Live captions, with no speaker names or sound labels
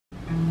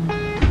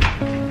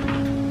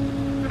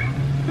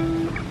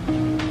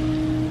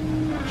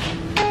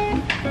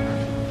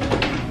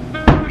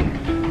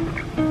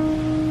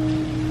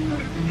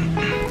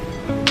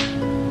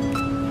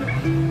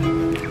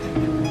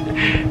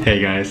Hey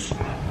guys,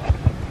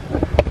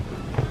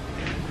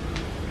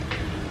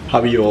 how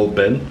have you all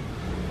been?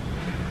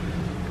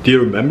 Do you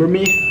remember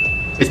me?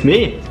 It's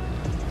me!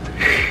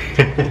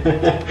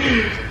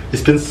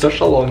 It's been such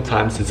a long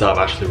time since I've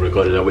actually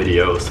recorded a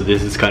video, so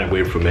this is kind of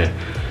weird for me.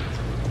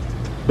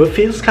 But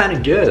feels kind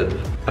of good.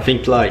 I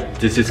think like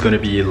this is gonna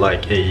be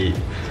like a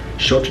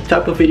shorter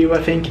type of video,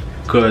 I think,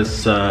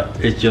 because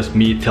it's just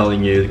me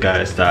telling you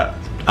guys that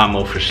I'm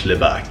officially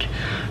back.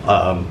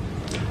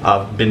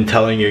 I've been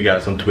telling you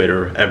guys on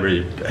Twitter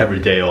every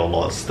day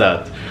almost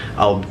that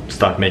I'll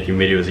start making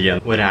videos again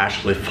when I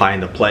actually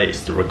find a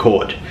place to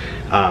record.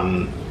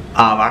 I've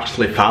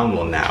actually found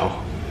one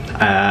now.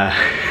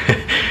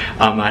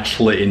 I'm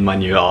actually in my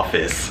new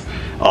office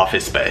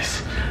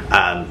space,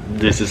 and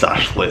this is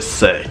actually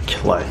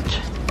sick. Like,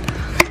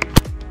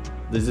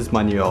 this is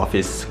my new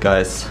office,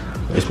 guys.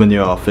 It's my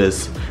new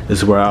office. This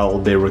is where I'll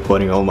be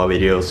recording all my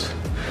videos.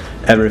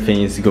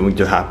 Everything is going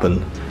to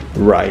happen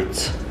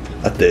right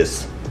at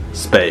this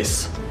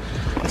space,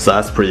 so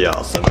that's pretty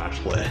awesome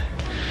actually.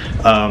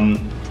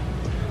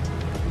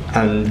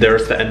 And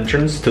there's the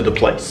entrance to the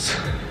place.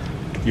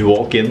 You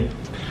walk in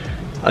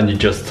and you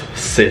just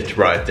sit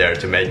right there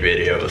to make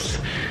videos.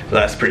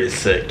 That's pretty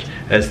sick,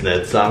 isn't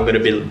it? So I'm gonna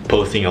be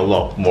posting a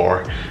lot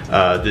more.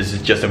 This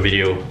is just a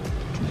video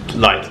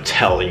like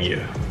telling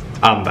you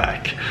I'm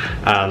back,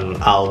 and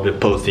I'll be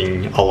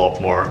posting a lot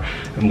more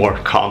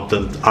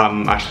content.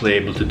 I'm actually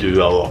able to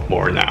do a lot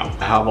more now.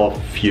 I have a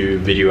few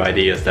video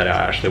ideas that I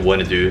actually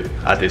want to do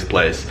at this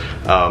place,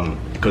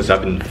 because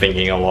I've been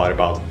thinking a lot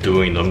about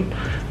doing them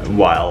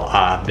while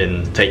I've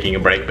been taking a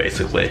break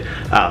basically,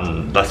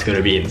 and that's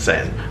gonna be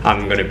insane.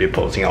 I'm gonna be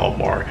posting a lot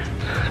more.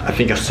 I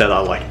think I've said that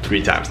like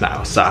 3 times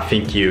now, so I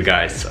think you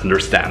guys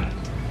understand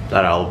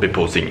that I'll be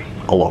posting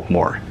a lot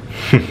more.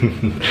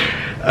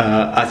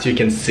 As you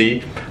can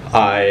see,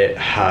 I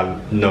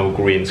have no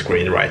green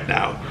screen right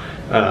now.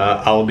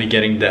 I'll be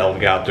getting the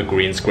Elgato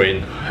green screen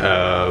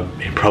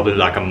in probably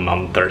like a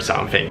month or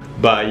something.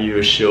 By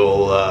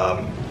usual,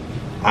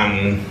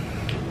 my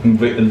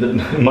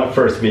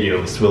first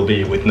videos will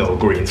be with no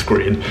green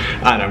screen,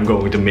 and I'm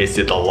going to miss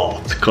it a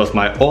lot because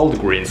my old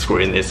green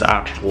screen is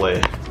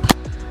actually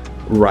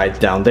right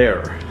down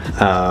there.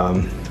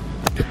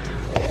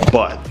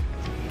 But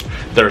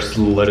there's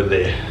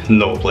literally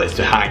no place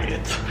to hang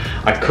it.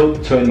 I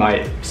could turn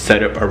my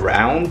setup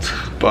around,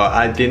 but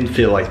I didn't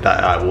feel like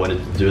that I wanted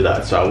to do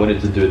that, so I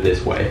wanted to do it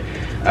this way.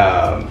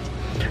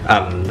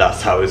 And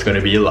that's how it's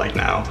gonna be like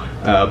now.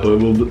 But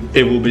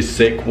it will be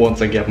sick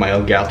once I get my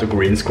Elgato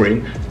green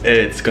screen.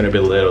 It's gonna be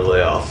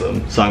literally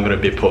awesome. So I'm gonna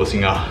be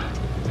posting I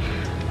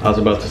was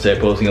about to say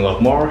posting a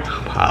lot more.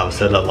 I've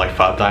said that like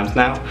 5 times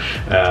now,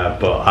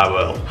 but I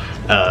will,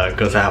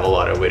 because I have a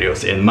lot of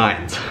videos in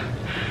mind.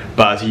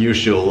 But as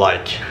usual,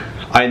 like,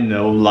 I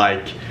know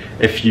like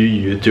a few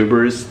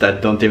YouTubers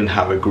that don't even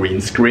have a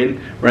green screen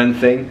or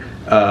anything,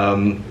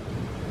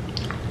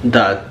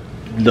 that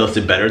does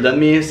it better than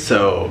me,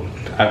 so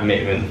I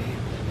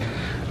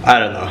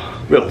don't know,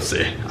 we'll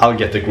see. I'll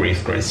get the green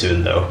screen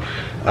soon though.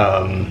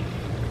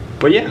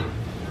 But yeah,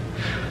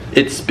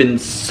 it's been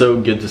so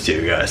good to see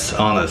you guys,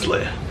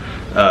 honestly.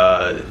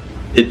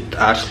 It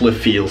actually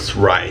feels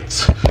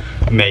right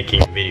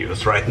making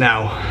videos right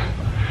now.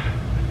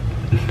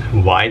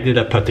 Why did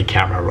I put the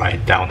camera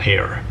right down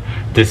here?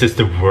 This is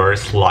the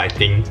worst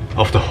lighting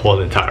of the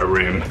whole entire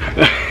room.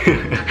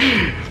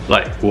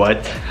 Like,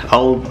 what?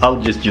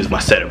 I'll just use my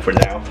setup for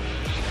now.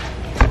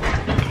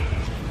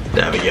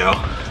 There we go.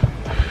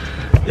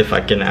 If I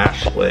can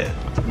actually,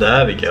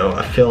 there we go.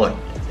 I feel like,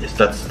 is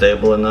that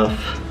stable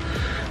enough?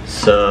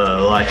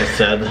 So, like I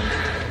said,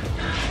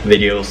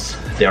 videos,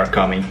 they are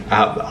coming. I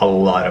have a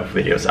lot of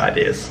videos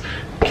ideas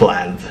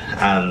planned,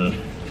 and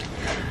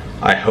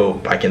I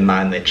hope I can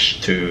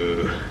manage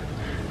to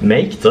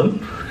make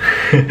them.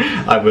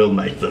 I will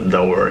make them,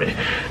 don't worry.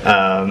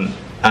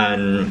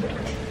 And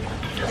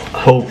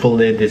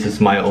hopefully this is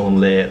my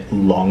only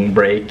long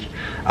break.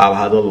 I've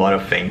had a lot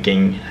of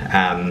thinking,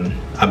 and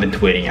I've been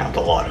tweeting out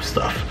a lot of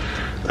stuff.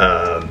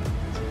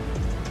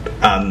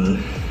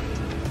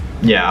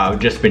 Yeah, I've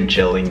just been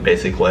chilling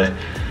basically.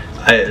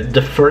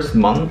 The first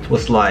month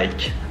was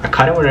like, I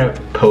kind of want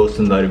to post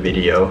another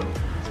video,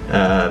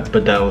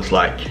 but then I was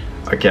like,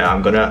 okay,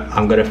 I'm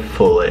gonna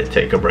fully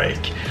take a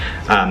break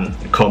and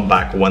come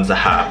back once I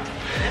have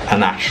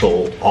an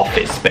actual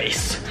office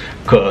space,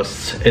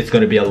 because it's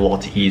gonna be a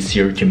lot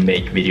easier to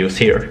make videos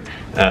here,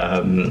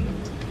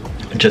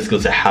 just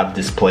because I have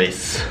this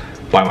place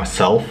by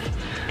myself.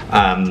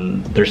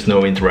 There's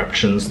no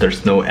interruptions,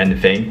 there's no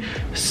anything,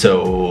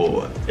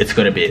 so it's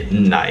gonna be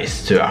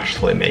nice to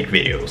actually make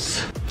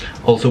videos.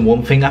 Also,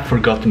 one thing I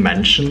forgot to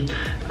mention,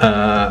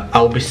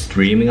 I'll be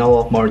streaming a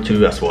lot more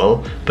too as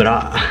well, but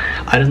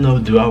I don't know,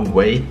 do I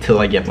wait till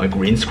I get my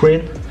green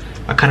screen?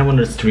 I kind of want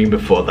to stream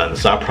before then,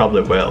 so I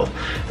probably will.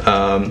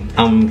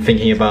 I'm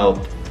thinking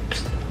about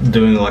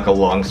doing like a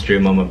long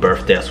stream on my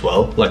birthday as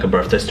well, like a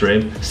birthday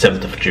stream,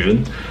 7th of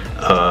June.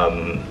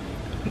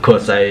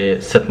 because I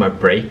set my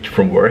break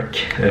from work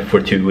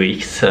for 2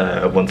 weeks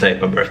once I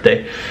hit my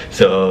birthday,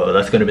 so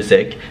that's gonna be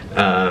sick.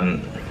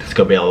 It's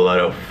gonna be a lot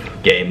of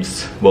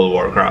games, World of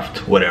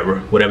Warcraft,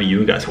 whatever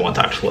you guys want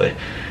actually.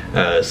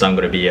 So I'm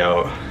gonna be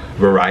a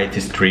variety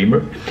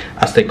streamer,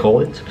 as they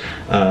call it.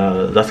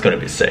 That's gonna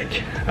be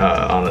sick,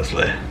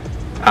 honestly.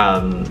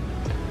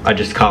 I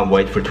just can't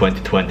wait for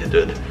 2020,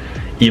 dude.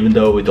 Even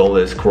though with all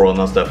this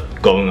corona stuff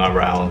going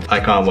around, I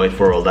can't wait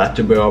for all that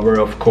to be over,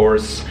 of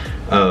course.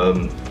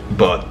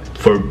 But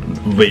for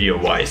video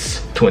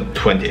wise,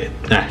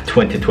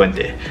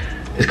 2020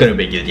 is gonna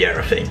be a good year,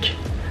 I think,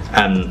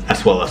 and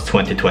as well as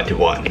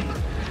 2021.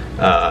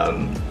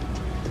 I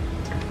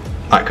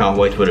can't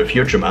wait for the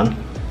future, man.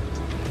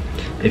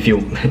 If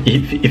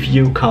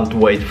you can't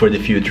wait for the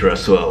future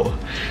as well,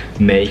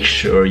 make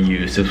sure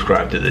you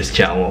subscribe to this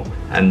channel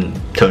and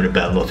turn the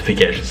bell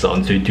notifications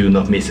on so you do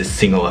not miss a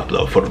single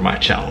upload for my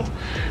channel.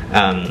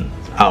 And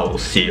I'll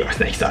see you guys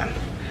next time.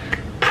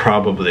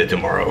 Probably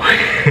tomorrow.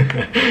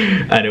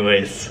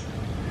 Anyways,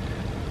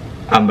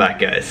 I'm back,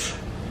 guys.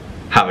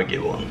 Have a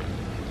good one.